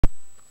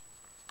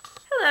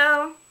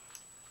Hello.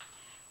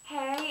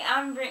 Hey,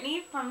 I'm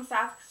Brittany from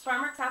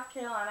Roebuck, South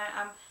Carolina.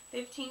 I'm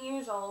 15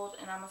 years old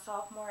and I'm a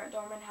sophomore at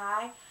Dorman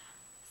High.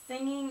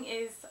 Singing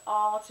is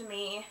all to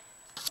me.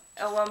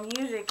 Well,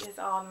 music is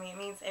all to me. It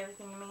means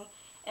everything to me.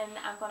 And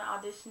I'm going to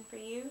audition for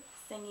you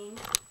singing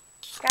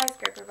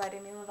SkyScraper by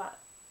Demi Lovato.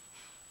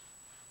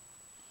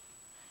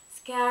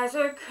 Skies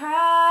are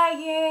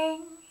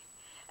crying,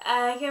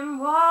 I am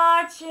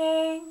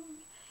watching,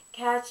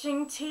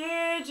 catching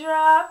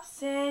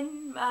teardrops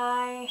in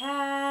my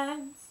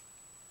hands.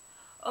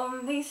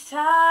 Only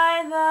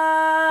silence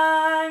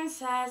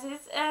as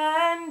it's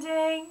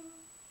ending,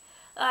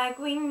 like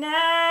we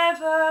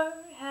never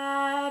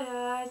had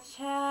a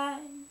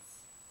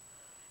chance.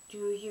 Do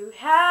you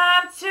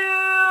have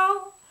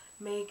to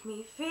make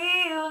me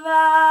feel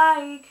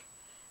like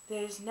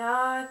there's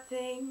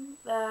nothing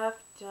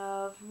left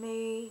of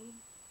me?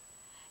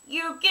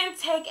 You can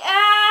take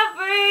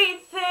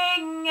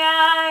everything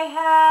I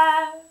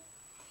have.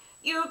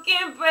 You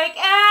can break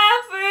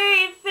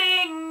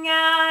everything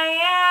I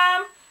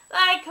am,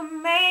 like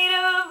I'm made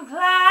of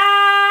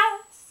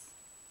glass,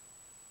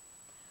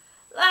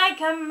 like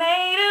I'm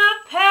made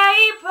of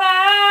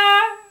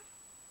paper.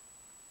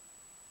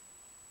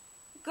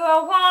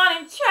 Go on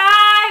and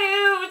try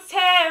to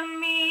tear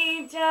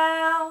me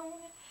down.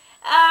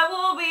 I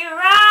will be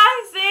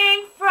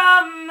rising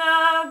from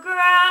the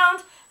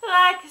ground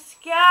like a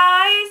skyscraper,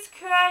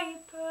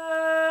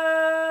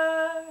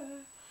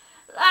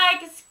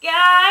 like a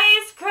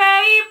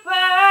skyscraper.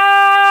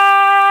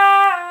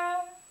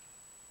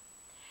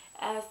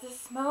 As the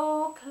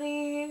smoke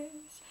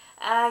clears,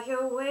 I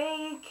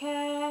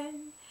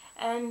awaken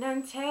and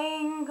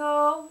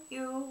untangle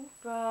you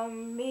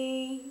from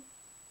me.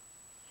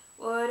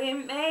 Would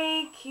it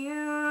make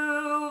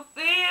you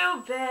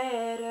feel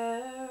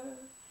better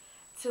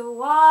to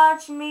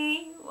watch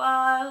me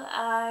while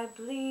I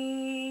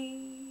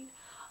bleed?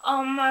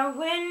 All my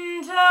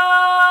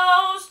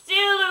windows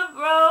still are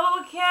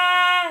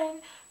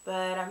broken,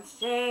 but I'm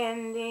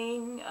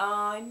standing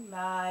on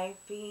my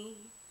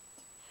feet.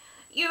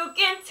 You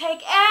can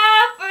take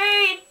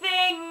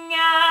everything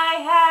I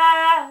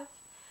have.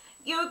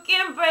 You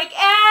can break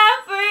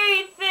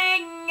everything